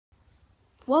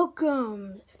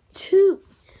Welcome to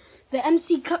the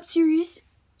MC Cup Series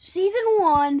Season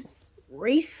 1,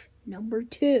 Race Number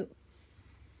 2.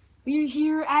 We're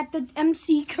here at the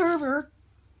MC Curver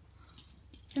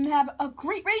and we have a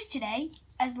great race today,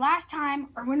 as last time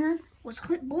our winner was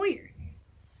Clint Boyer.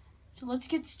 So let's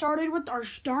get started with our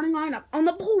starting lineup. On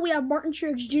the pole, we have Martin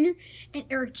Truex Jr. and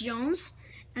Erik Jones.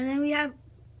 And then we have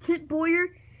Clint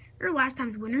Boyer, our last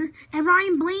time's winner, and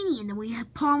Ryan Blaney. And then we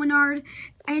have Paul Menard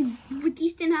and Ricky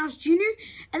Stenhouse Jr.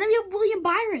 And then we have William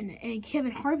Byron and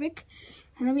Kevin Harvick.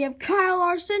 And then we have Kyle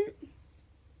Larson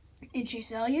and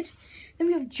Chase Elliott. Then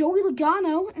we have Joey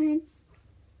Logano and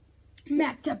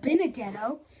Matt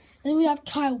DiBenedetto. Then we have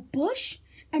Kyle Busch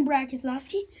and Brad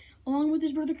Keselowski, along with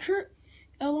his brother Kyle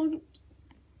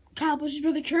Busch's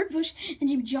brother Kurt Busch and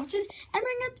Jimmy Johnson. And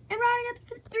riding at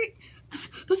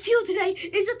the field today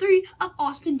is the 3 of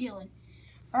Austin Dillon.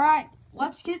 All right,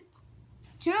 let's get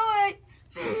to it.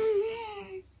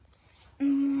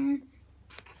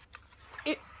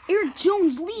 Erik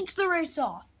Jones leads the race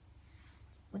off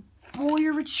with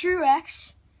Boyer with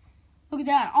Truex. Look at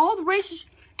that. All the racers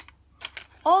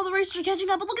are catching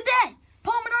up. But look at that.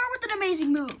 Paul Menard with an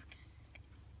amazing move.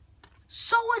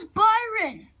 So was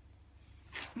Byron.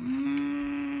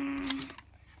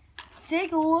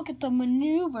 Take a look at the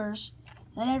maneuvers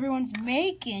that everyone's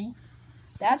making.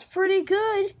 That's pretty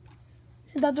good.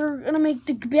 I thought they were gonna make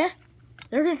the best.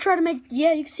 They're gonna try to make.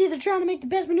 Yeah, you can see they're trying to make the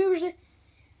best maneuvers.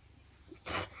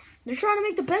 They're trying to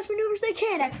make the best maneuvers they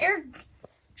can as Erik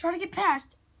trying to get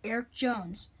past Erik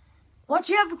Jones.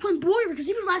 Watch out for Clint Boyer because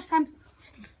he was last time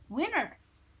winner.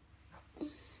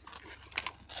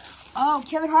 Oh,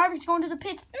 Kevin Harvick's going to the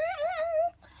pits.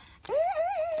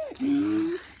 And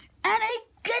he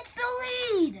gets the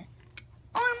lead.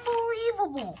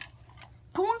 Unbelievable.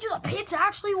 Going to the pits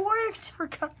actually worked for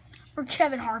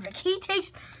Kevin Harvick. He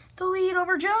takes the lead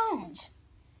over Jones.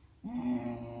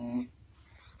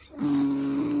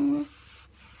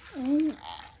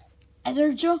 As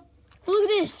Erik Jones, look at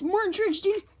this. Martin Truex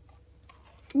Jr.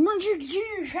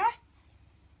 Try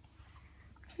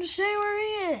to say where he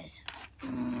is.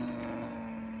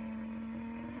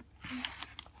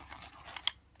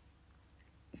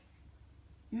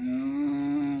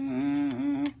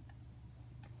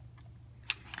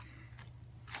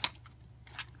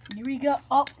 Here we go.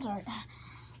 Oh, sorry.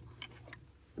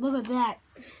 Look at that.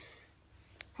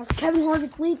 As Kevin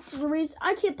Harvick leads the race,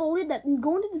 I can't believe that. And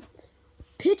going to the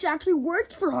pitch actually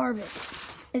worked for Harvick.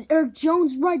 As Erik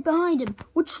Jones right behind him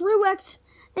with Truex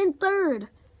in third.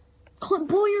 Clint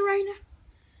Boyer right now.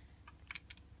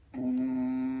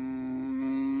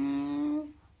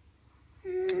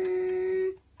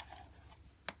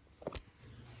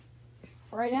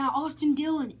 Right now, Austin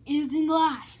Dillon is in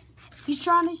last. He's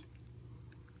trying to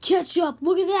catch up.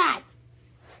 Look at that.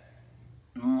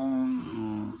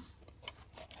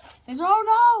 Oh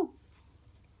no.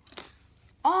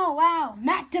 Oh wow.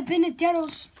 Matt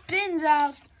DiBenedetto spins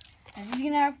out as he's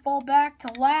going to have to fall back to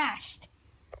last.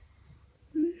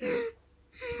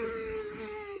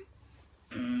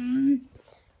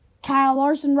 Kyle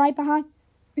Larson right behind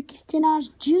Ricky Stenhouse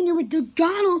Jr. with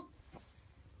Logano.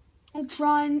 I'm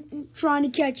trying to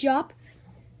catch up.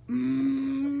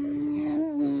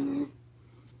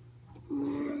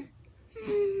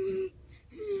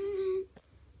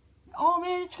 Oh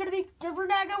man, it's gonna be. We're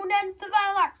not going down to the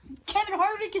final arc. Kevin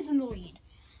Harvick is in the lead.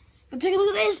 But take a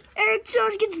look at this. Erik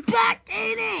Jones gets back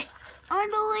in it.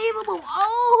 Unbelievable.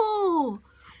 Oh!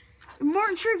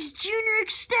 Martin Truex Jr.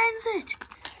 extends it.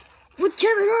 With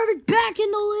Kevin Harvick back in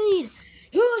the lead.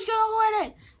 Who's gonna win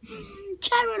it?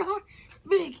 Kevin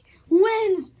Harvick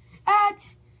wins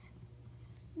at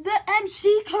the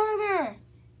MC Curver.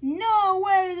 No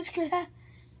way this could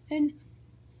happen.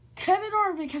 Kevin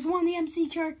Harvick has won the MC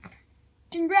Curver.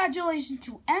 Congratulations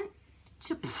to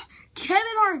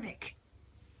Kevin Harvick.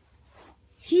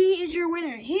 He is your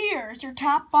winner. Here is your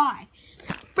top 5.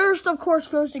 First, of course,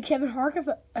 goes to Kevin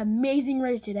Harvick. Amazing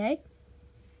race today.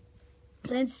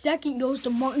 Then second goes to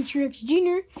Martin Truex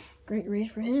Jr. Great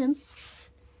race for him.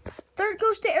 Third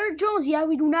goes to Erik Jones. Yeah,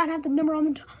 we do not have the number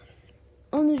on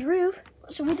this roof,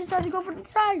 so we decided to go for the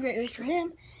side. Great race for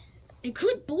him. And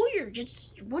Clint Boyer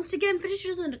just once again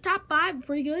finishes in the top 5.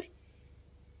 Pretty good.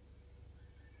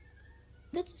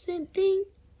 That's the same thing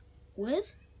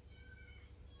with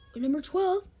number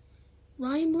 12,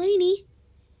 Ryan Blaney.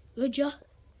 Good job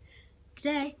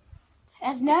today.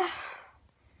 As now,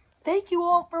 thank you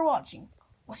all for watching.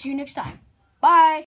 We'll see you next time. Bye.